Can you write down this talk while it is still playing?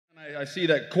I see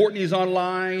that Courtney's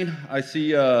online. I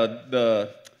see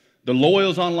the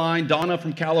Loyal's online, Donna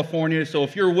from California. So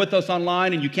if you're with us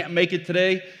online and you can't make it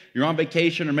today, you're on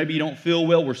vacation or maybe you don't feel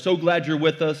well, we're so glad you're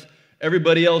with us.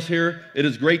 Everybody else here, it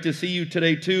is great to see you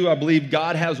today too. I believe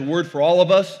God has a word for all of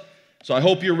us. So I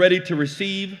hope you're ready to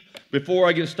receive. Before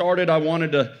I get started, I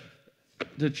wanted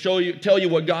to tell you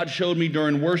what God showed me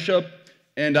during worship.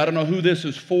 And I don't know who this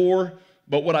is for,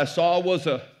 but what I saw was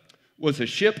a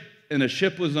ship, and the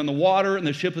ship was in the water, and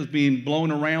the ship was being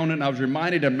blown around. And I was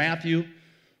reminded of Matthew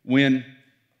when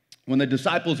the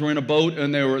disciples were in a boat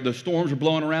and the storms were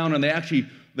blowing around, and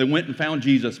they went and found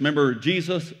Jesus. Remember,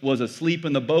 Jesus was asleep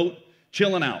in the boat,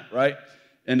 chilling out, right?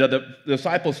 And the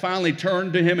disciples finally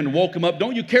turned to him and woke him up.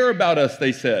 "Don't you care about us?"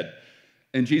 they said.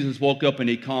 And Jesus woke up and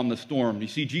he calmed the storm. You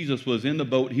see, Jesus was in the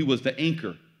boat. He was the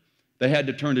anchor. They had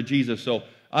to turn to Jesus. So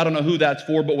I don't know who that's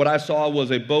for, but what I saw was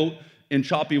a boat in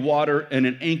choppy water, and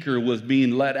an anchor was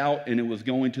being let out, and it was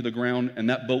going to the ground, and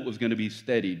that boat was going to be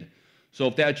steadied. So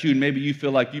if that's you, and maybe you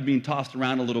feel like you're being tossed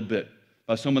around a little bit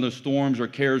by some of the storms or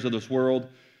cares of this world,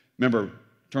 remember,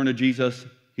 turn to Jesus.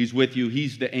 He's with you.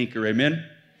 He's the anchor. Amen?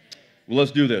 Well,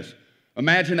 let's do this.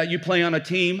 Imagine that you play on a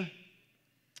team,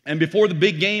 and before the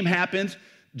big game happens,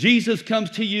 Jesus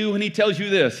comes to you, and he tells you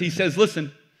this. He says,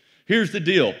 "Listen, here's the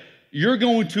deal. You're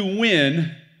going to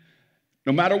win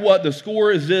no matter what. The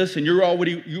score is this, and you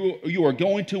are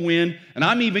going to win. And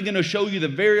I'm even going to show you the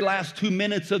very last 2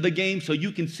 minutes of the game so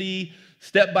you can see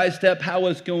step by step how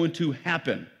it's going to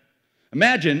happen."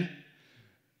 Imagine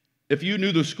if you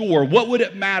knew the score. What would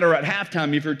it matter at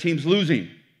halftime if your team's losing?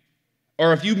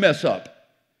 Or if you mess up?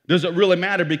 Does it really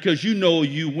matter? Because you know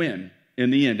you win in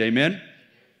the end. Amen?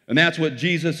 And that's what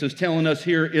Jesus is telling us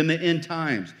here in the end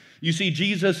times. You see,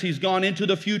 Jesus, he's gone into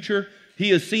the future. He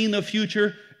has seen the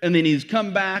future. And then he's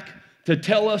come back to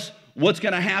tell us what's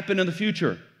going to happen in the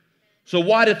future. So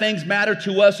why do things matter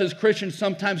to us as Christians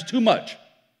sometimes too much?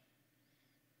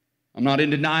 I'm not in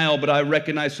denial, but I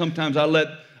recognize sometimes I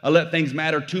let things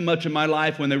matter too much in my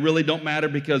life when they really don't matter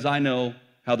because I know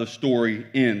how the story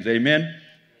ends. Amen?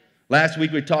 Last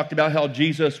week we talked about how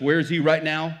Jesus, where is he right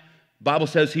now? The Bible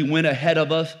says he went ahead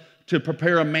of us to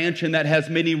prepare a mansion that has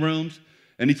many rooms.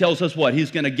 And he tells us what?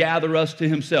 He's going to gather us to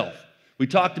himself. We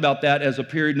talked about that as a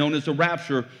period known as the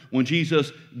rapture, when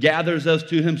Jesus gathers us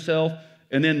to himself,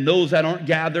 and then those that aren't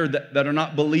gathered, that are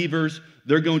not believers,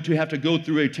 they're going to have to go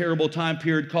through a terrible time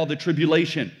period called the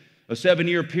tribulation, a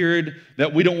 7-year period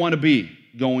that we don't want to be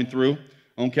going through,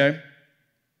 okay?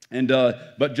 And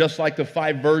but just like the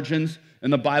 5 virgins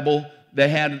in the Bible, they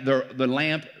had the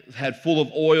lamp had full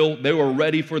of oil. They were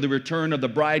ready for the return of the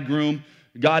bridegroom.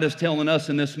 God is telling us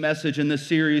in this message, in this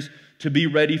series, to be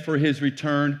ready for his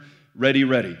return. Ready,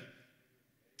 ready.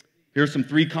 Here's some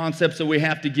 3 concepts that we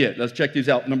have to get. Let's check these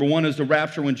out. Number 1 is the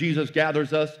rapture, when Jesus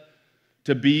gathers us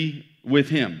to be with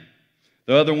him.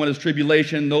 The other one is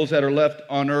tribulation. Those that are left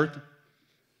on earth,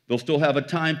 they'll still have a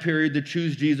time period to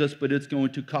choose Jesus, but it's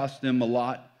going to cost them a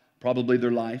lot, probably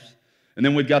their lives. And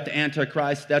then we've got the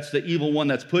Antichrist. That's the evil one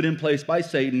that's put in place by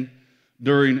Satan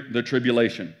during the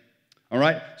tribulation. All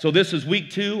right? So this is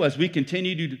week 2 as we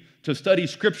continue to study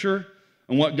Scripture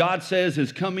and what God says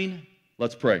is coming.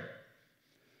 Let's pray.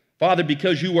 Father,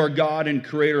 because you are God and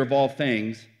creator of all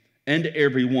things and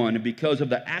everyone, and because of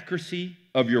the accuracy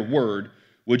of your word,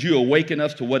 would you awaken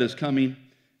us to what is coming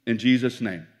in Jesus'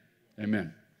 name?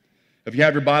 Amen. If you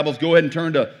have your Bibles, go ahead and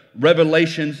turn to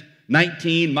Revelations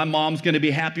 19. My mom's going to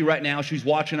be happy right now. She's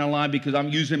watching online because I'm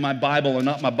using my Bible and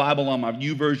not my Bible on my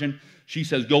YouVersion. She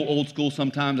says, go old school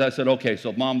sometimes. I said, okay,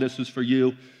 so Mom, this is for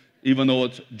you. Even though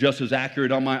it's just as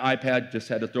accurate on my iPad, just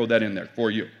had to throw that in there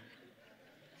for you.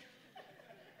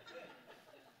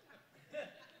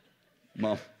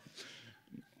 Mom's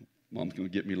going to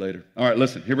get me later. All right,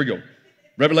 listen, here we go.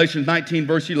 Revelation 19,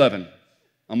 verse 11.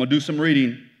 I'm going to do some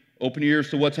reading. Open your ears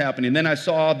to what's happening. Then I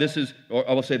saw,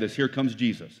 I will say this, here comes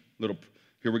Jesus.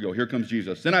 Here we go, here comes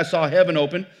Jesus. Then I saw heaven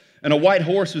open, and a white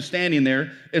horse was standing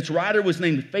there. Its rider was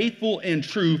named Faithful and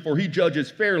True, for he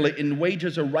judges fairly and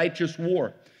wages a righteous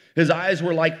war. His eyes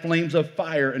were like flames of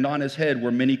fire, and on his head were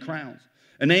many crowns.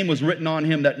 A name was written on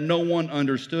him that no one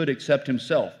understood except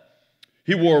himself.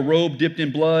 He wore a robe dipped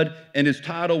in blood, and his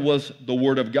title was the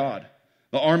Word of God.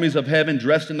 The armies of heaven,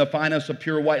 dressed in the finest of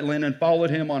pure white linen, followed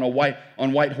him on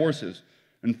white horses.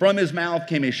 And from his mouth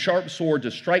came a sharp sword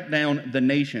to strike down the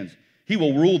nations. He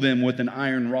will rule them with an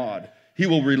iron rod. He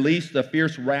will release the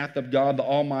fierce wrath of God the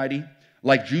Almighty,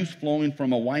 like juice flowing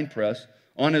from a winepress.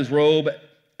 On his robe,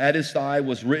 at his thigh,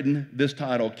 was written this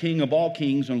title, King of all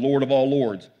kings and Lord of all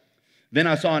lords. Then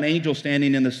I saw an angel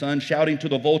standing in the sun, shouting to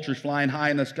the vultures flying high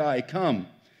in the sky, "Come,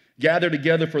 Gather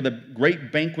together for the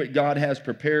great banquet God has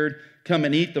prepared. Come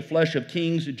and eat the flesh of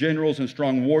kings, generals, and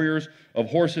strong warriors, of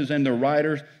horses and their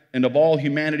riders, and of all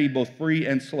humanity, both free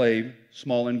and slave,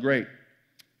 small and great.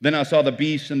 Then I saw the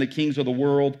beasts and the kings of the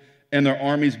world and their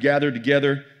armies gathered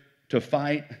together to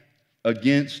fight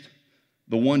against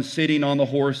the one sitting on the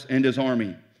horse and his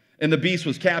army. And the beast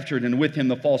was captured, and with him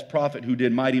the false prophet who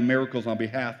did mighty miracles on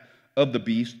behalf of the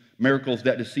beast, miracles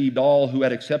that deceived all who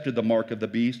had accepted the mark of the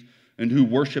beast and who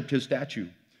worshipped his statue.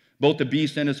 Both the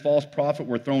beast and his false prophet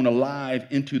were thrown alive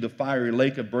into the fiery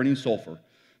lake of burning sulfur.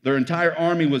 Their entire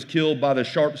army was killed by the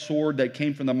sharp sword that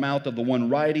came from the mouth of the one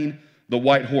riding the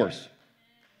white horse.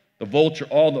 The vultures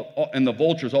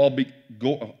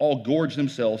all gorged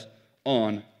themselves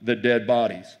on the dead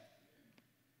bodies.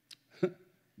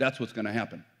 That's what's going to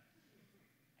happen.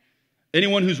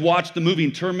 Anyone who's watched the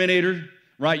movie Terminator,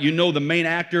 right? You know the main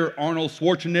actor, Arnold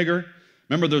Schwarzenegger.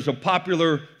 Remember, there's a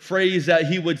popular phrase that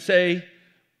he would say,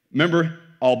 remember,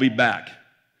 I'll be back,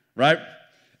 right?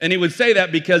 And he would say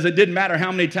that because it didn't matter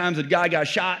how many times the guy got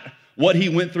shot, what he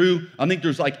went through. I think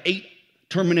there's like 8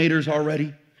 Terminators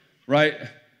already, right?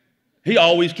 He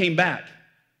always came back.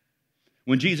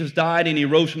 When Jesus died and he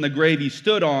rose from the grave, he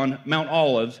stood on Mount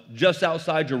Olives just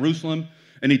outside Jerusalem,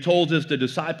 and he told his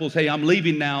disciples, hey, I'm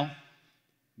leaving now,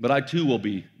 but I too will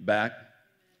be back.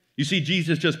 You see,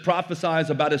 Jesus just prophesies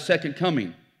about his second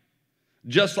coming.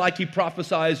 Just like he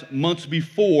prophesies months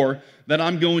before that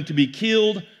I'm going to be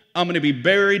killed, I'm going to be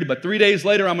buried, but 3 days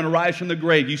later I'm going to rise from the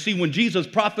grave. You see, when Jesus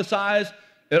prophesies,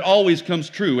 it always comes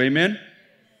true, amen? And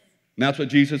that's what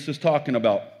Jesus is talking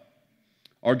about.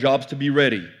 Our job's to be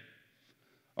ready.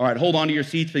 All right, hold on to your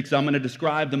seats because I'm going to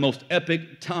describe the most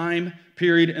epic time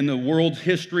period in the world's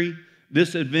history.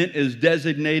 This event is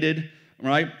designated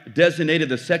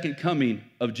the second coming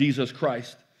of Jesus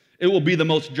Christ. It will be the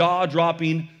most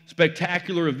jaw-dropping,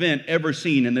 spectacular event ever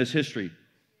seen in this history.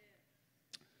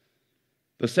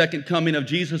 The second coming of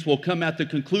Jesus will come at the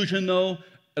conclusion, though,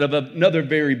 of another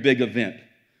very big event.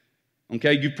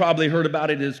 Okay, you've probably heard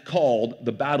about it. It's called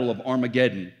the Battle of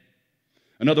Armageddon.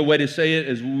 Another way to say it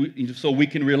is so we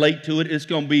can relate to it, it's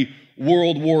going to be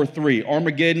World War III.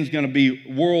 Armageddon is going to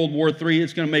be World War III.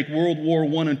 It's going to make World War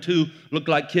I and II look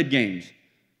like kid games.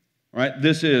 All right,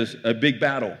 this is a big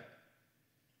battle.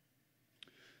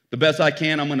 The best I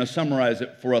can, I'm going to summarize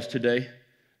it for us today.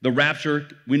 The rapture,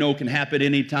 we know, can happen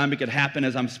any time. It could happen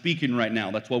as I'm speaking right now.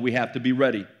 That's why we have to be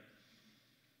ready.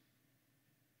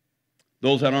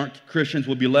 Those that aren't Christians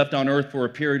will be left on earth for a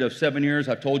period of 7 years.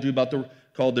 I've told you about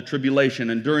called the tribulation.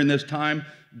 And during this time,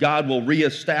 God will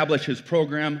reestablish his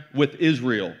program with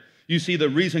Israel. You see, the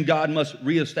reason God must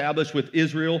reestablish with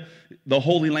Israel the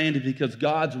Holy Land is because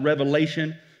God's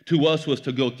revelation to us was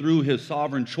to go through his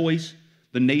sovereign choice,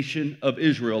 the nation of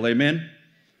Israel. Amen?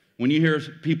 When you hear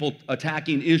people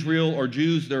attacking Israel or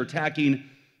Jews, they're attacking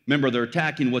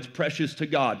what's precious to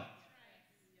God.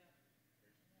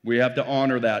 We have to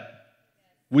honor that.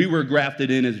 We were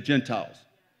grafted in as Gentiles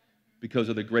because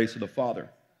of the grace of the Father.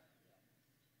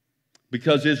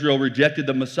 Because Israel rejected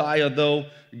the Messiah, though,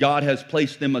 God has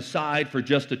placed them aside for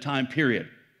just a time period,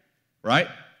 right?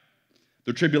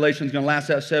 The tribulation is going to last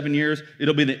that 7 years.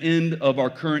 It'll be the end of our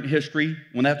current history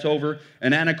when that's over.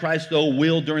 And Antichrist, though,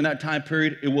 will, during that time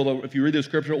period, if you read the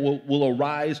scripture, will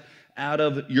arise out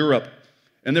of Europe.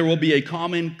 And there will be a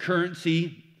common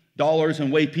currency, dollars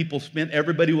and way people spent.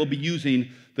 Everybody will be using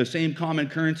the same common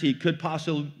currency. It could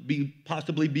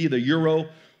possibly be the euro,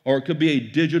 or it could be a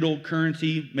digital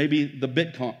currency, maybe the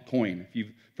Bitcoin, if you're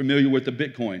familiar with the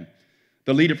Bitcoin.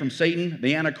 The leader from Satan,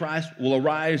 the Antichrist, will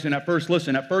arise, and at first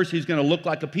he's going to look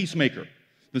like a peacemaker.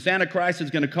 This Antichrist is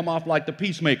going to come off like the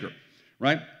peacemaker,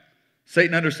 right?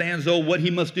 Satan understands, though, what he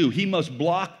must do. He must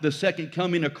block the second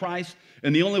coming of Christ,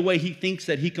 and the only way he thinks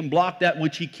that he can block that,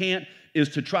 which he can't, is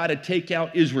to try to take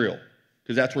out Israel,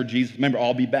 because that's where Jesus, remember,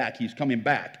 I'll be back. He's coming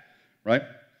back, right?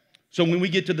 So when we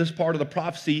get to this part of the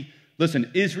prophecy, listen,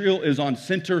 Israel is on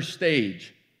center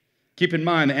stage. Keep in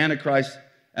mind, the Antichrist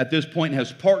at this point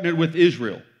has partnered with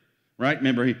Israel, right?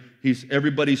 Remember, he's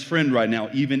everybody's friend right now,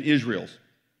 even Israel's.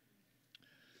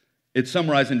 It's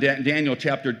summarized in Daniel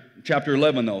chapter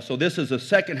 11, though. So this is the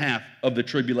second half of the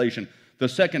tribulation. The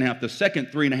second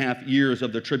 3.5 years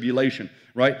of the tribulation,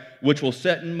 right? Which will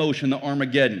set in motion the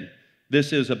Armageddon.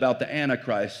 This is about the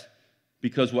Antichrist,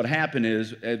 because what happened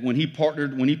is when he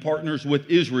partners with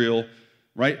Israel,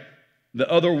 right? The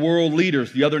other world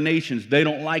leaders, the other nations, they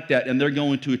don't like that, and they're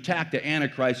going to attack the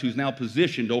Antichrist, who's now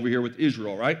positioned over here with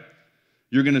Israel, right?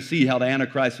 You're going to see how the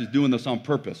Antichrist is doing this on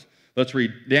purpose. Let's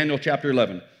read Daniel chapter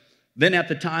 11. Then at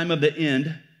the time of the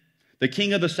end, the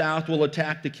king of the south will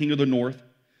attack the king of the north.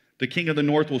 The king of the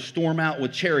north will storm out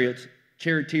with chariots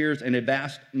charioteers, and a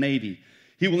vast navy.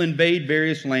 He will invade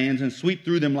various lands and sweep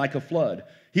through them like a flood.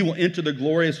 He will enter the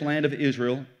glorious land of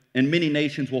Israel, and many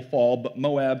nations will fall, but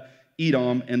Moab,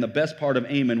 Edom, and the best part of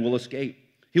Ammon will escape.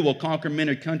 He will conquer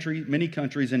many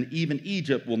countries, and even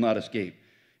Egypt will not escape.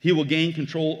 He will gain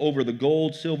control over the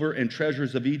gold, silver, and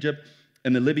treasures of Egypt,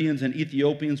 and the Libyans and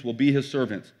Ethiopians will be his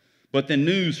servants. But the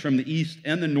news from the east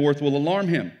and the north will alarm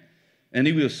him, and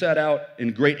he will set out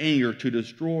in great anger to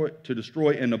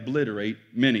destroy and obliterate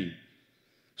many.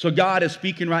 So God is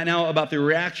speaking right now about the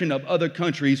reaction of other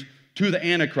countries to the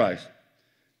Antichrist.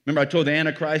 Remember, I told the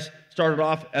Antichrist started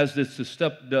off as this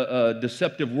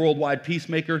deceptive worldwide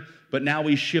peacemaker, but now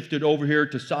he's shifted over here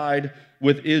to side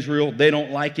with Israel. They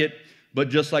don't like it, but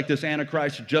just like this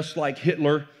Antichrist, just like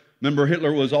Hitler, remember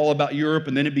Hitler was all about Europe,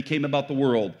 and then it became about the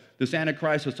world. This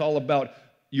Antichrist is all about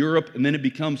Europe, and then it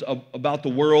becomes about the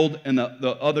world and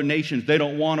the other nations. They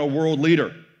don't want a world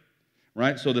leader,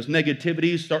 right? So this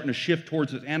negativity is starting to shift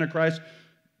towards this Antichrist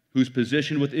who's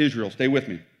positioned with Israel. Stay with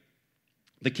me.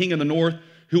 The king of the north,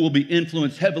 who will be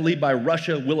influenced heavily by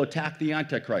Russia, will attack the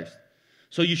Antichrist.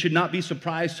 So you should not be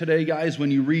surprised today, guys, when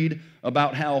you read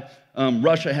about how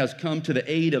Russia has come to the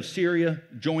aid of Syria,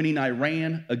 joining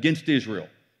Iran against Israel.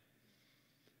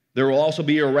 There will also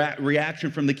be a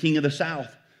reaction from the king of the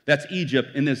south. That's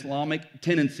Egypt, an Islamic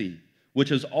tendency,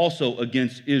 which is also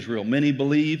against Israel. Many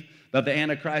believe that the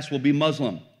Antichrist will be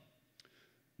Muslim.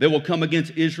 They will come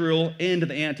against Israel and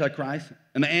the Antichrist,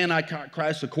 and the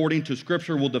Antichrist, according to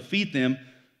Scripture, will defeat them,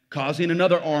 causing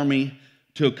another army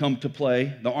to come to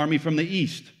play, the army from the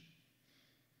east.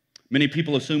 Many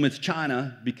people assume it's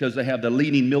China because they have the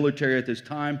leading military at this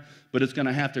time, but it's going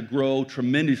to have to grow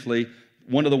tremendously.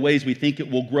 One of the ways we think it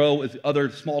will grow is other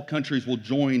small countries will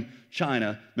join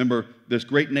China. Remember, this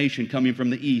great nation coming from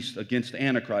the east against the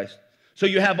Antichrist. So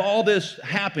you have all this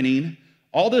happening,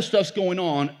 all this stuff's going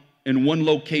on in one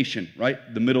location, right?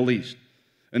 The Middle East.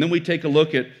 And then we take a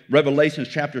look at Revelation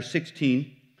chapter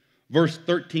 16, verse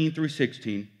 13 through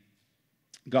 16.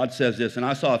 God says this, and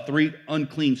I saw 3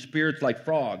 unclean spirits like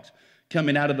frogs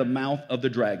coming out of the mouth of the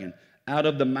dragon, out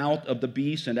of the mouth of the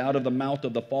beast, and out of the mouth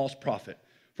of the false prophet.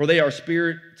 For they are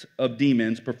spirits of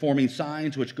demons, performing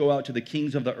signs which go out to the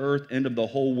kings of the earth and of the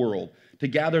whole world, to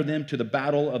gather them to the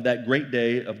battle of that great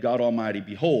day of God Almighty.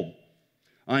 Behold,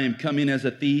 I am coming as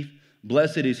a thief.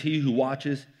 Blessed is he who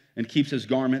watches and keeps his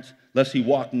garments, lest he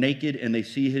walk naked and they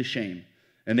see his shame.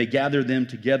 And they gather them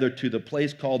together to the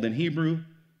place called in Hebrew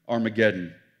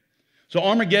Armageddon. So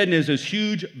Armageddon is this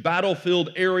huge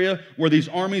battlefield area where these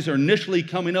armies are initially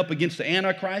coming up against the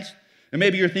Antichrist. And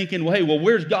maybe you're thinking, well, hey,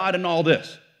 where's God in all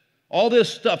this? All this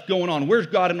stuff going on, where's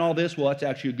God in all this? Well, that's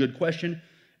actually a good question.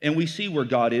 And we see where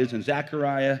God is in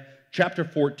Zechariah chapter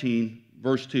 14,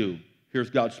 verse 2. Here's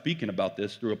God speaking about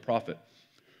this through a prophet.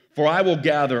 For I will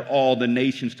gather all the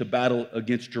nations to battle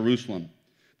against Jerusalem.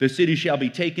 The city shall be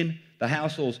taken, the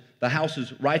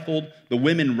houses rifled, the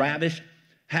women ravished.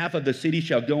 Half of the city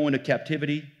shall go into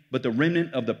captivity, but the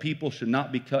remnant of the people should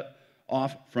not be cut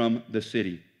off from the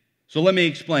city. So let me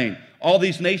explain. All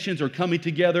these nations are coming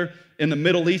together in the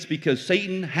Middle East because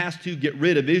Satan has to get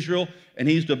rid of Israel, and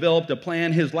he's developed a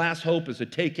plan. His last hope is to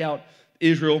take out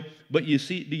Israel. But do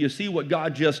you see what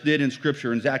God just did in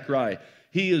Scripture in Zechariah?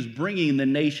 He is bringing the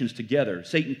nations together.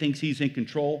 Satan thinks he's in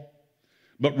control,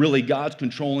 but really God's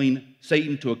controlling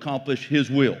Satan to accomplish his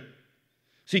will.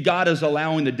 See, God is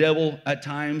allowing the devil at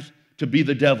times to be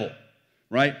the devil,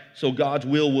 right? So God's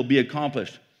will be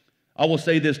accomplished. I will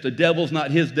say this, the devil's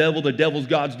not his devil, the devil's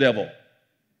God's devil.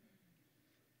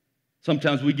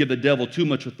 Sometimes we give the devil too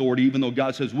much authority, even though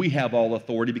God says we have all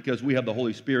authority because we have the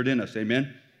Holy Spirit in us,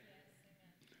 amen?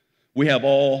 We have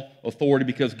all authority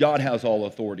because God has all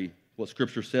authority, what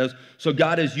Scripture says. So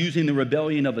God is using the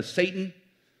rebellion of Satan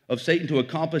to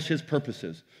accomplish his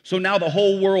purposes. So now the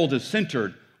whole world is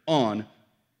centered on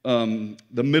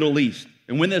the Middle East.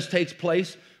 And when this takes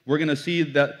place, we're going to see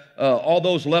that all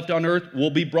those left on earth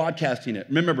will be broadcasting it.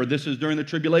 Remember, this is during the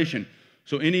tribulation.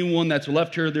 So anyone that's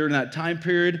left here during that time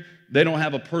period, they don't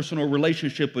have a personal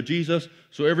relationship with Jesus.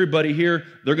 So everybody here,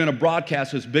 they're going to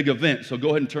broadcast this big event. So go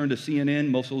ahead and turn to CNN.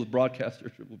 Most of those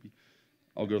broadcasters will be.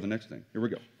 I'll go to the next thing. Here we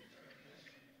go.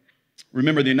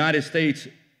 Remember, the United States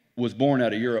was born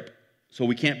out of Europe. So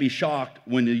we can't be shocked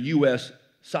when the U.S.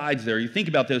 sides there. You think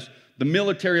about this. The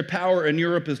military power in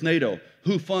Europe is NATO.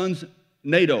 Who funds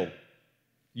NATO?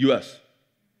 U.S.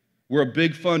 We're a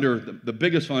big funder, the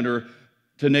biggest funder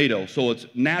to NATO. So it's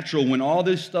natural when all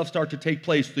this stuff starts to take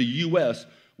place, the U.S.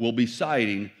 will be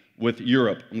siding with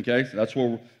Europe, okay? So that's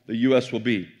where the U.S. will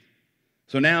be.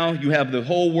 So now you have the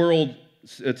whole world,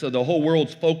 the whole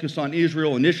world's focused on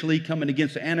Israel initially coming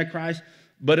against the Antichrist,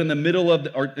 But in the middle of,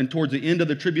 and towards the end of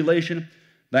the tribulation,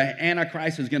 the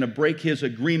Antichrist is going to break his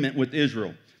agreement with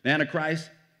Israel. The Antichrist,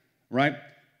 right,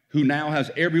 who now has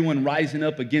everyone rising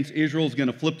up against Israel, is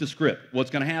going to flip the script.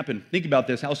 What's going to happen? Think about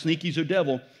this. How sneaky is the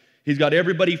devil? He's got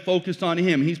everybody focused on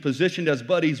him. He's positioned as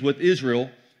buddies with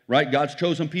Israel, right? God's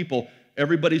chosen people.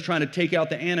 Everybody's trying to take out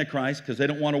the Antichrist because they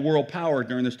don't want a world power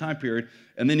during this time period.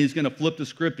 And then he's going to flip the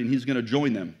script and he's going to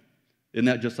join them. Isn't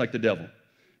that just like the devil?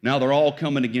 Now they're all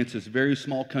coming against this very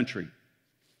small country.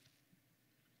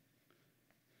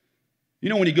 You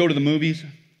know, when you go to the movies,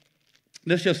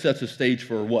 this just sets the stage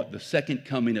for what? The second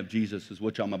coming of Jesus is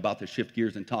what I'm about to shift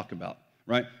gears and talk about,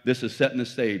 right? This is setting the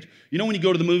stage. You know when you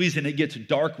go to the movies and it gets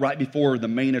dark right before the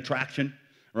main attraction,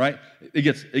 right? It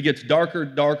gets darker,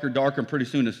 and pretty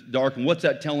soon it's dark. And what's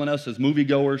that telling us as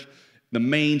moviegoers? The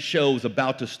main show is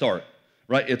about to start,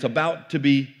 right? It's about to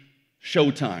be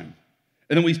showtime.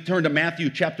 And then we turn to Matthew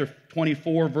chapter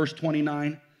 24, verse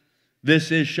 29.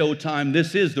 This is showtime.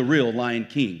 This is the real Lion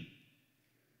King.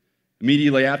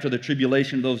 Immediately after the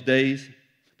tribulation of those days,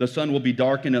 the sun will be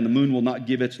darkened and the moon will not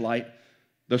give its light.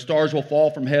 The stars will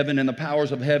fall from heaven and the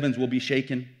powers of heavens will be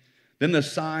shaken. Then the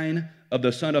sign of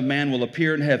the Son of Man will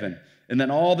appear in heaven. And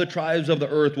then all the tribes of the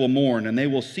earth will mourn, and they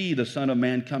will see the Son of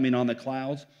Man coming on the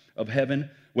clouds of heaven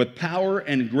with power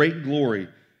and great glory.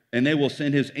 And they will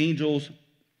send his angels,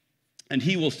 and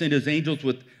he will send his angels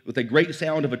with a great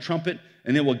sound of a trumpet,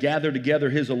 and they will gather together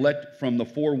his elect from the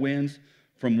four winds,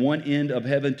 from one end of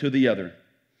heaven to the other.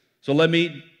 So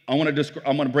I want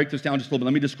to break this down just a little bit.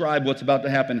 Let me describe what's about to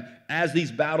happen as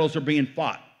these battles are being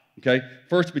fought. Okay,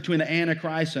 first between the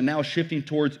Antichrist and now shifting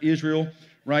towards Israel,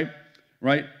 right?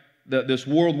 This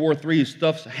World War III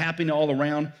stuff's happening all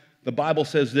around. The Bible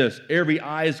says this: every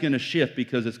eye is going to shift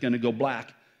because it's going to go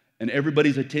black, and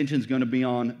everybody's attention is going to be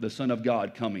on the Son of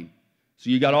God coming. So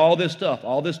you got all this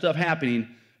stuff happening,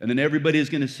 and then everybody is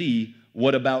going to see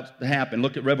what about to happen.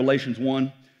 Look at Revelations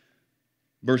 1,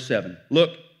 verse 7.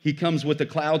 Look, he comes with the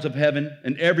clouds of heaven,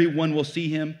 and everyone will see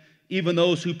him, even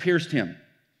those who pierced him.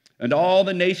 And all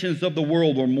the nations of the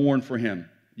world will mourn for him.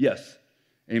 Yes,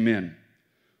 amen.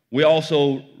 We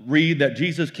also read that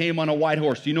Jesus came on a white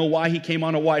horse. Do you know why he came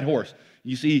on a white horse?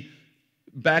 You see,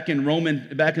 back in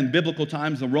biblical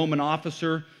times, the Roman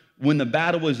officer, when the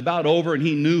battle was about over and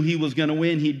he knew he was going to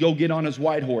win, he'd go get on his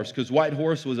white horse, because white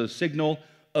horse was a signal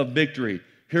of victory.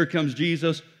 Here comes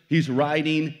Jesus. He's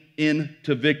riding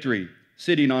into victory,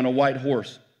 sitting on a white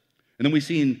horse. And then we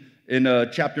see in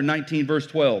chapter 19, verse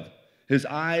 12, his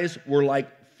eyes were like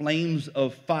flames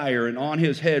of fire, and on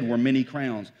his head were many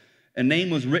crowns. A name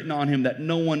was written on him that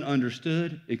no one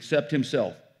understood except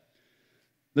himself.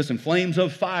 Listen, flames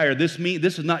of fire. This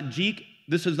is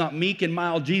not meek and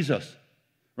mild Jesus,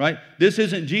 right? This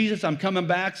isn't Jesus, I'm coming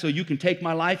back so you can take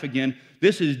my life again.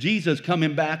 This is Jesus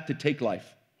coming back to take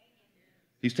life.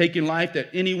 He's taking life that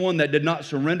anyone that did not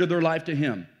surrender their life to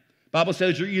him. The Bible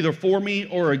says you're either for me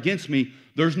or against me.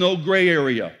 There's no gray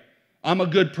area. I'm a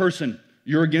good person.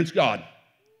 You're against God.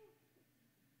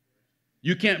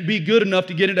 You can't be good enough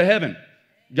to get into heaven.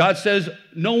 God says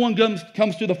no one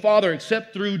comes to the Father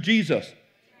except through Jesus.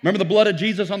 Remember the blood of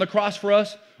Jesus on the cross for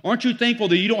us? Aren't you thankful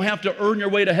that you don't have to earn your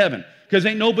way to heaven? Because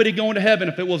ain't nobody going to heaven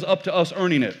if it was up to us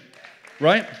earning it,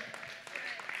 right?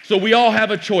 So we all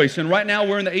have a choice, and right now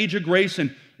we're in the age of grace,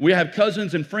 and we have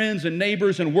cousins and friends and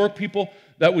neighbors and work people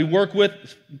that we work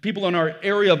with, people in our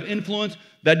area of influence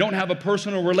that don't have a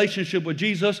personal relationship with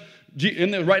Jesus.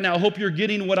 And right now, I hope you're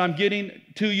getting what I'm getting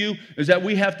to you, is that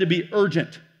we have to be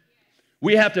urgent.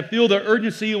 We have to feel the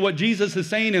urgency of what Jesus is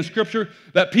saying in Scripture,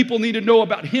 that people need to know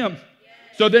about him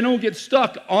so they don't get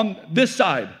stuck on this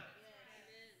side.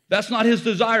 That's not his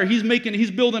desire.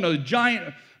 He's building a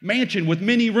giant mansion with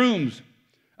many rooms.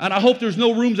 And I hope there's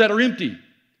no rooms that are empty.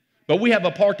 But we have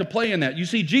a part to play in that. You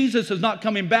see, Jesus is not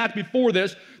coming back before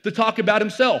this to talk about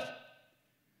himself.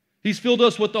 He's filled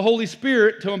us with the Holy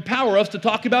Spirit to empower us to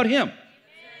talk about him.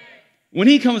 When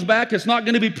he comes back, it's not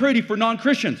going to be pretty for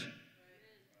non-Christians.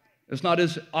 It's not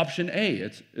his option A.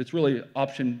 It's really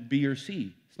option B or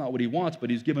C. It's not what he wants, but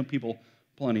he's given people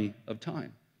plenty of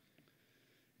time.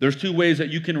 There's two ways that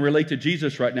you can relate to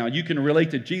Jesus right now. You can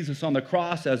relate to Jesus on the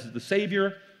cross as the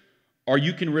Savior, or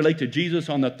you can relate to Jesus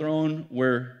on the throne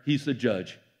where he's the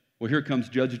judge. Well, here comes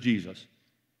Judge Jesus.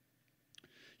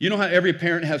 You know how every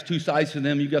parent has two sides to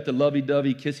them? You got the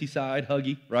lovey-dovey, kissy side,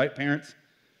 huggy, right, parents?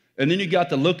 And then you got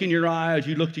the look in your eye as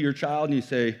you look to your child and you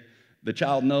say, the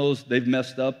child knows they've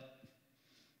messed up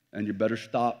and you better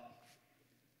stop.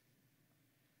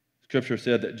 Scripture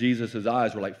said that Jesus'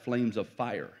 eyes were like flames of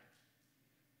fire.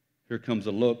 Here comes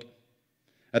a look.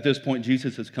 At this point,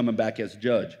 Jesus is coming back as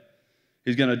judge.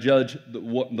 He's going to judge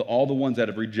all the ones that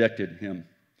have rejected him.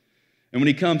 And when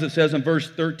he comes, it says in verse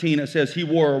 13, it says, he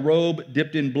wore a robe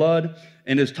dipped in blood,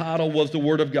 and his title was the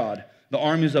Word of God. The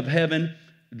armies of heaven,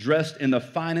 dressed in the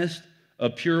finest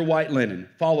of pure white linen,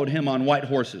 followed him on white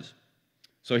horses.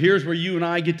 So here's where you and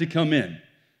I get to come in,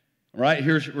 right?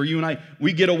 Here's where you and I,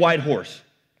 we get a white horse.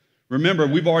 Remember,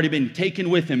 we've already been taken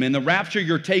with him. In the rapture,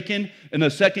 you're taken. In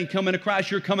the second coming of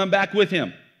Christ, you're coming back with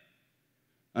him.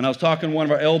 And I was talking to one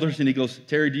of our elders, and he goes,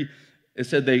 Terry, it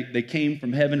said they came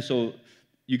from heaven, so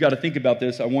you got to think about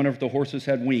this. I wonder if the horses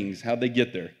had wings. How'd they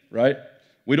get there, right?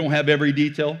 We don't have every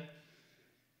detail,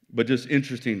 but just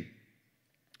interesting.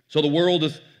 So the world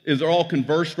is all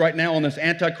conversed right now on this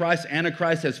Antichrist.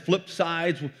 Antichrist has flipped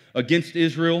sides against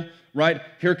Israel, right?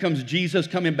 Here comes Jesus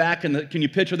coming back, and can you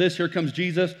picture this? Here comes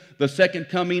Jesus, the second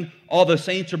coming. All the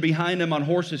saints are behind him on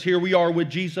horses. Here we are with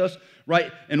Jesus,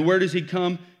 right? And where does he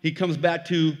come? He comes back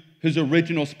to his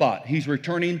original spot. He's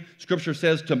returning, Scripture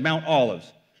says, to Mount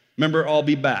Olives. Remember, I'll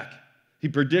be back. He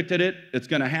predicted it. It's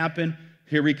going to happen.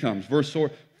 Here he comes. Verse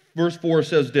 4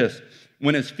 says this.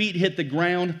 When his feet hit the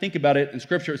ground, think about it. In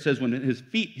Scripture, it says when his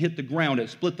feet hit the ground, it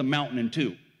split the mountain in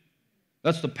two.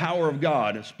 That's the power of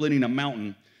God, splitting a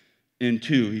mountain in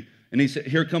two. And he said,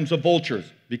 here comes the vultures,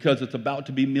 because it's about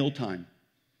to be mealtime.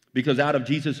 Because out of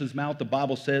Jesus' mouth, the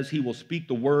Bible says he will speak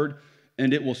the word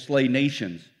and it will slay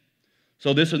nations.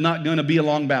 So this is not going to be a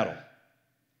long battle,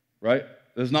 right?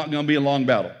 This is not going to be a long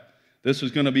battle. This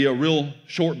is going to be a real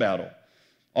short battle.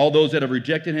 All those that have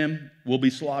rejected him will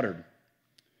be slaughtered.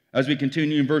 As we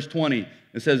continue in verse 20,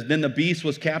 it says, then the beast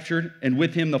was captured, and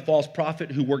with him the false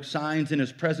prophet who worked signs in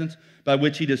his presence, by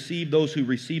which he deceived those who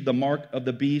received the mark of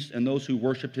the beast and those who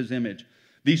worshiped his image.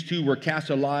 These two were cast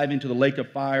alive into the lake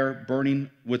of fire, burning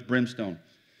with brimstone.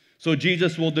 So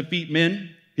Jesus will defeat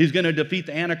men. He's going to defeat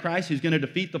the Antichrist. He's going to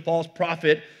defeat the false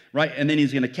prophet, right? And then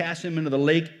he's going to cast him into the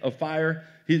lake of fire,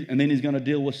 and then he's going to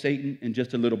deal with Satan in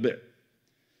just a little bit.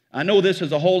 I know this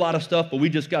is a whole lot of stuff, but we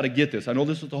just got to get this. I know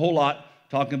this is a whole lot,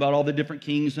 talking about all the different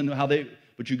kings and how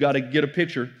but you got to get a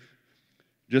picture.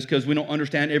 Just because we don't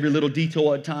understand every little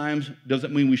detail at times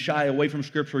doesn't mean we shy away from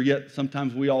Scripture, yet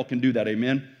sometimes we all can do that,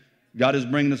 amen? God is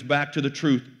bringing us back to the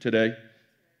truth today.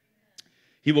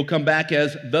 He will come back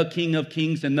as the King of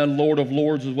Kings and the Lord of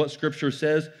Lords is what Scripture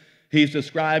says. He's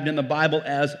described in the Bible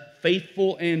as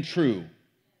faithful and true.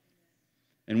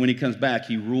 And when he comes back,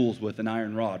 he rules with an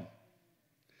iron rod.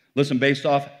 Listen, based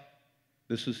off,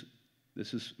 this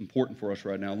is important for us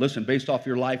right now. Listen, based off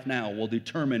your life now will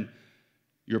determine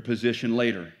your position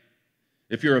later.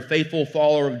 If you're a faithful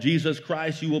follower of Jesus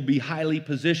Christ, you will be highly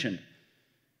positioned.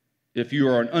 If you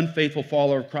are an unfaithful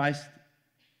follower of Christ,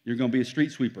 you're going to be a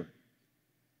street sweeper.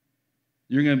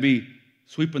 You're going to be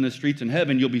sweeping the streets in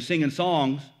heaven. You'll be singing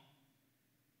songs,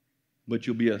 but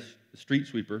you'll be a street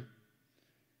sweeper.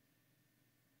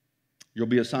 You'll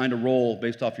be assigned a role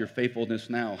based off your faithfulness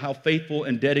now. How faithful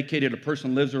and dedicated a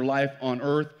person lives their life on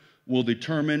earth will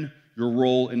determine your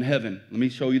role in heaven. Let me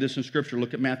show you this in Scripture.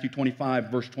 Look at Matthew 25,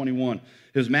 verse 21.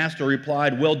 His master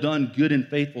replied, well done, good and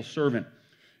faithful servant.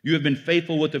 You have been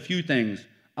faithful with a few things.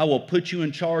 I will put you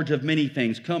in charge of many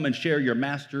things. Come and share your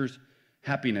master's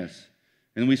happiness.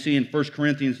 And we see in 1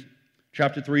 Corinthians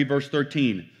chapter 3, verse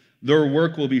 13, their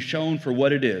work will be shown for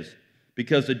what it is,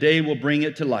 because the day will bring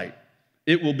it to light.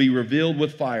 It will be revealed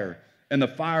with fire, and the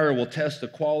fire will test the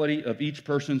quality of each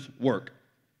person's work.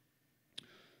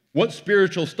 What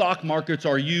spiritual stock markets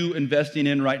are you investing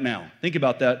in right now? Think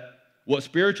about that. What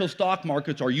spiritual stock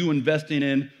markets are you investing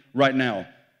in right now?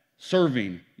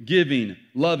 Serving, giving,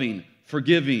 loving,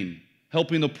 forgiving,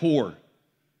 helping the poor.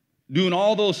 Doing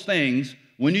all those things.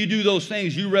 When you do those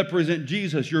things, you represent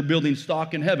Jesus. You're building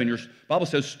stock in heaven. Your Bible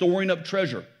says storing up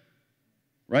treasure,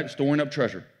 right? Storing up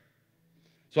treasure.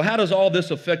 So how does all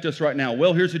this affect us right now?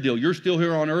 Well, here's the deal. You're still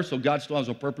here on earth, so God still has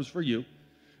a purpose for you.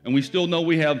 And we still know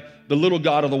we have the little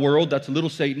god of the world. That's a little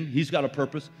Satan. He's got a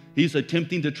purpose. He's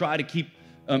attempting to try to keep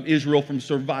Israel from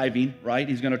surviving, right?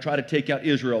 He's going to try to take out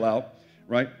Israel out,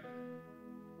 right?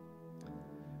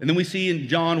 And then we see in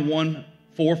John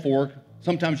 1:4,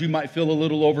 sometimes you might feel a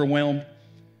little overwhelmed.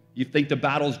 You think the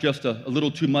battle's just a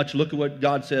little too much. Look at what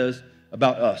God says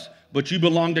about us. But you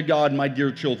belong to God, my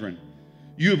dear children.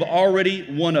 You have already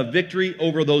won a victory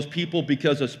over those people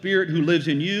because the spirit who lives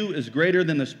in you is greater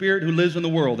than the spirit who lives in the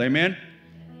world. Amen?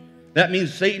 That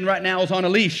means Satan right now is on a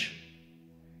leash.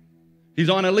 He's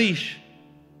on a leash.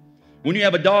 When you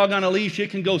have a dog on a leash,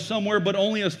 it can go somewhere, but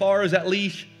only as far as that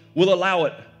leash will allow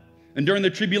it. And during the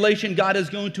tribulation, God is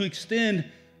going to extend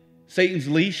Satan's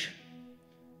leash,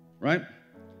 right?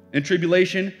 In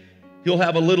tribulation, he'll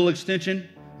have a little extension,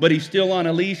 but he's still on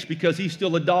a leash because he's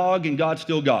still a dog and God's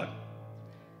still God.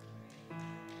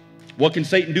 What can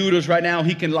Satan do to us right now?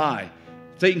 He can lie.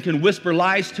 Satan can whisper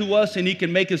lies to us, and he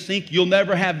can make us think you'll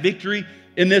never have victory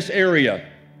in this area.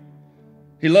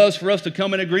 He loves for us to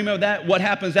come in agreement with that. What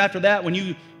happens after that? When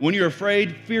you're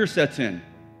afraid, fear sets in.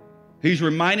 He's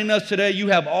reminding us today, you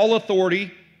have all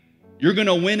authority. You're going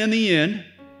to win in the end.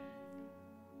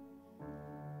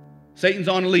 Satan's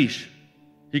on a leash.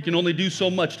 He can only do so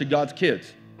much to God's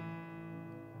kids.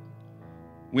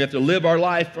 We have to live our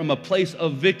life from a place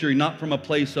of victory, not from a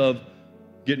place of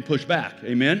getting pushed back.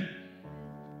 Amen?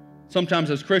 Sometimes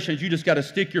as Christians, you just got to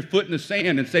stick your foot in the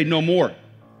sand and say, no more.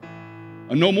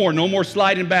 No more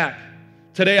sliding back.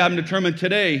 Today, I'm determined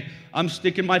today, I'm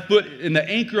sticking my foot in the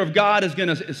anchor of God is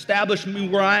going to establish me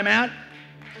where I'm at.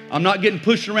 I'm not getting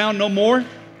pushed around no more.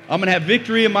 I'm going to have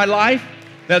victory in my life.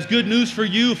 That's good news for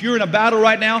you. If you're in a battle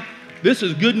right now, this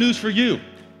is good news for you.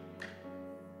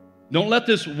 Don't let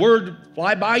this word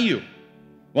fly by you.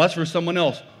 Well, that's for someone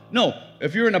else. No,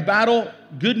 if you're in a battle,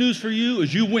 good news for you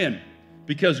is you win.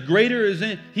 Because greater is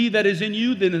he that is in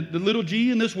you than the little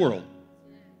g in this world.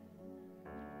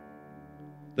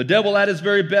 The devil at his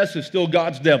very best is still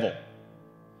God's devil.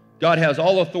 God has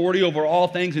all authority over all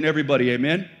things and everybody,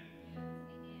 amen?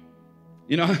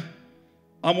 You know,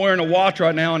 I'm wearing a watch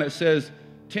right now and it says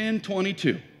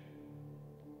 10:22.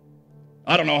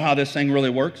 I don't know how this thing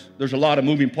really works. There's a lot of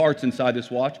moving parts inside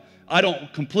this watch. I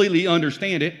don't completely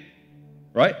understand it,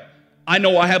 right? I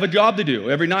know I have a job to do.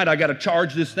 Every night I got to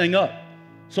charge this thing up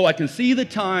so I can see the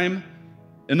time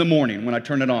in the morning when I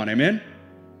turn it on, amen?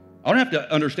 I don't have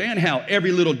to understand how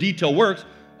every little detail works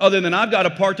other than I've got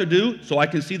a part to do so I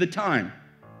can see the time.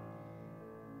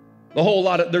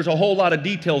 There's a whole lot of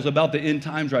details about the end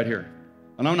times right here.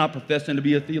 And I'm not professing to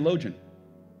be a theologian.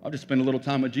 I'll just spend a little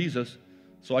time with Jesus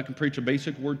so I can preach a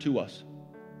basic word to us.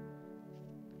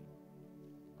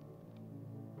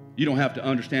 You don't have to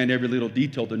understand every little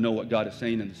detail to know what God is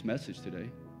saying in this message today.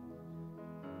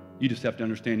 You just have to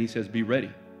understand He says, be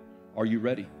ready. Are you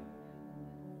ready?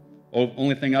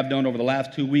 Only thing I've done over the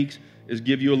last 2 weeks is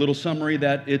give you a little summary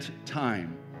that it's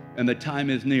time, and the time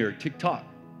is near. Tick-tock,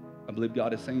 I believe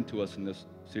God is saying to us in this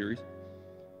series.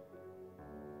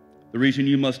 The reason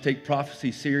you must take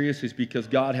prophecy serious is because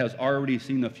God has already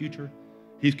seen the future.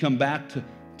 He's come back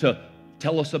to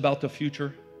tell us about the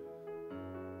future,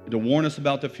 to warn us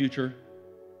about the future.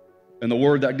 And the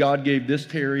word that God gave this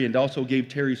Terry and also gave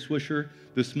Terry Swisher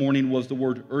this morning was the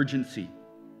word urgency.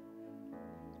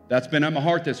 That's been on my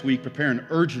heart this week, preparing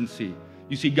urgency.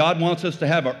 You see, God wants us to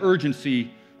have an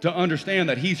urgency to understand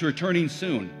that He's returning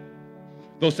soon.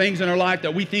 Those things in our life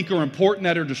that we think are important,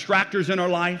 that are distractors in our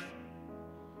life,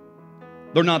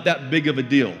 they're not that big of a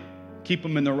deal. Keep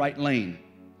them in the right lane.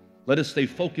 Let us stay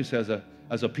focused as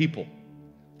a people.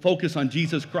 Focus on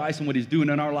Jesus Christ and what He's doing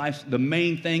in our lives. The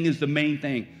main thing is the main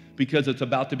thing because it's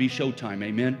about to be showtime.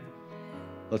 Amen?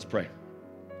 Let's pray.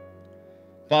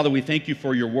 Father, we thank You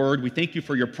for Your word. We thank You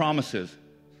for Your promises.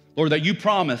 Lord, that You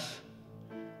promise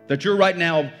that You're right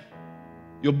now,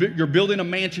 you're building a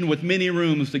mansion with many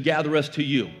rooms to gather us to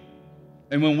You.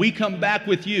 And when we come back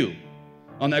with You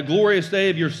on that glorious day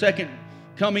of Your second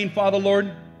coming, Father,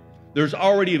 Lord, there's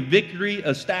already a victory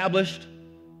established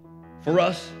for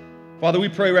us. Father, we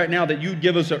pray right now that You'd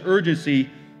give us an urgency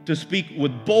to speak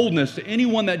with boldness to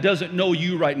anyone that doesn't know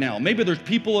You right now. Maybe there's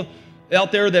people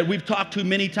out there that we've talked to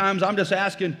many times. I'm just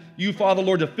asking You, Father,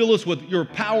 Lord, to fill us with Your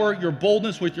power, Your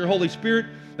boldness, with Your Holy Spirit,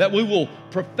 that we will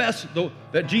profess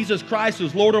that Jesus Christ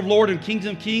is Lord of Lords and King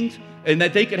of Kings, and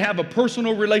that they could have a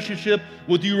personal relationship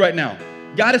with You right now.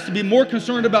 God is to be more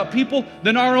concerned about people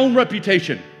than our own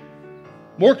reputation.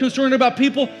 More concerned about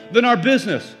people than our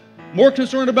business. More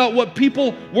concerned about what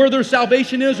people, where their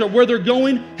salvation is or where they're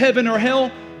going, heaven or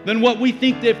hell, than what we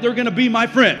think if they're going to be my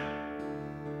friend.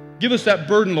 Give us that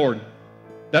burden, Lord,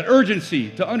 that urgency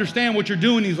to understand what You're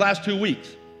doing these last 2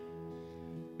 weeks.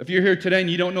 If you're here today and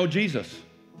you don't know Jesus,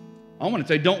 I want to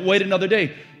say don't wait another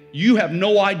day. You have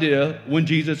no idea when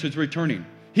Jesus is returning.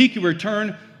 He can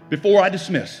return before I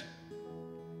dismiss.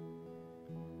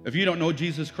 If you don't know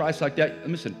Jesus Christ like that,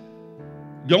 listen,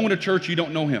 going to church, you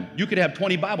don't know Him. You could have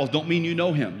 20 Bibles, don't mean you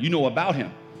know Him. You know about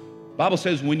Him. The Bible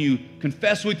says when you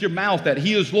confess with your mouth that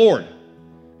He is Lord,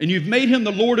 and you've made Him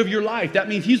the Lord of your life, that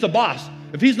means He's the boss.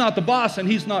 If He's not the boss, and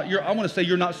He's not I want to say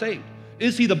you're not saved.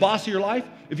 Is He the boss of your life?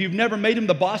 If you've never made Him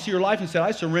the boss of your life and said,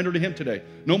 I surrender to Him today,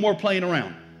 no more playing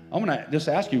around. I'm going to just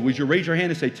ask you, would you raise your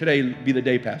hand and say, today be the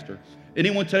day, Pastor?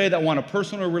 Anyone today that want a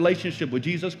personal relationship with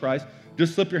Jesus Christ,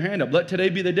 just slip your hand up. Let today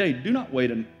be the day. Do not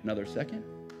wait another second.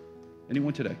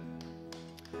 Anyone today?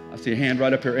 I see a hand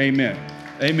right up here. Amen.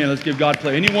 Amen. Let's give God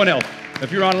praise. Anyone else?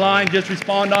 If you're online, just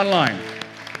respond online.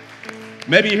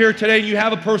 Maybe you're here today and you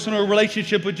have a personal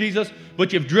relationship with Jesus,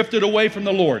 but you've drifted away from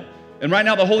the Lord. And right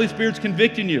now the Holy Spirit's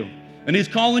convicting you, and He's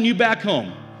calling you back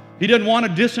home. He doesn't want a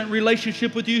distant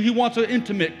relationship with you. He wants an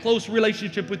intimate, close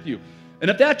relationship with you. And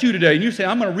if that's you today, and you say,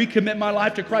 I'm going to recommit my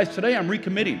life to Christ today, I'm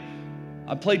recommitting.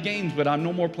 I played games, but I'm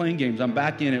no more playing games. I'm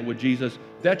back in it with Jesus.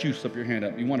 If that's you, slip your hand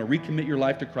up. You want to recommit your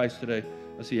life to Christ today?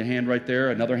 I see a hand right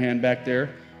there, another hand back there.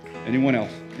 Anyone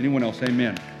else? Anyone else?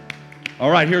 Amen. All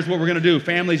right, here's what we're going to do.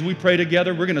 Families, we pray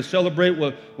together. We're going to celebrate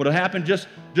what will happen. Just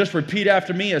repeat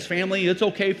after me as family. It's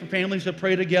okay for families to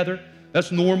pray together.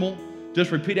 That's normal.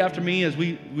 Just repeat after me as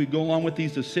we go along with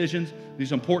these decisions,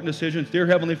 these important decisions. Dear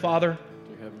Heavenly Father,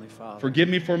 forgive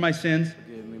me for my sins.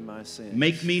 Forgive me my sins.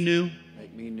 Make me new.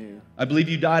 Make me new. I believe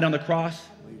you died on the cross.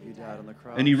 I believe you died on the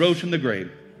cross. And you rose from the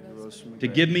grave to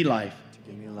give me life.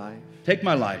 To give me life. Take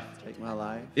my life. Take my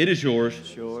life. It is yours.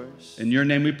 It's yours. In your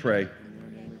name we pray. In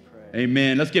your name we pray.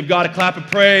 Amen. Let's give God a clap of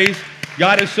praise.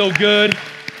 God is so good.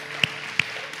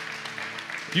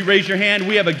 If you raise your hand,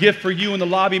 we have a gift for you in the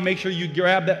lobby. Make sure you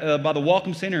grab that by the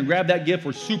Welcome Center and grab that gift.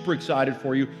 We're super excited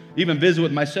for you. Even visit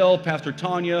with myself, Pastor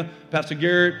Tanya, Pastor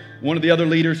Garrett, one of the other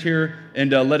leaders here,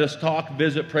 and let us talk,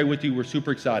 visit, pray with you. We're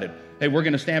super excited. Hey, we're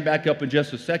going to stand back up in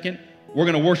just a second. We're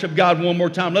going to worship God one more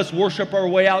time. Let's worship our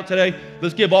way out today.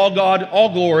 Let's give all God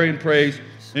all glory and praise.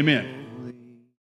 Amen.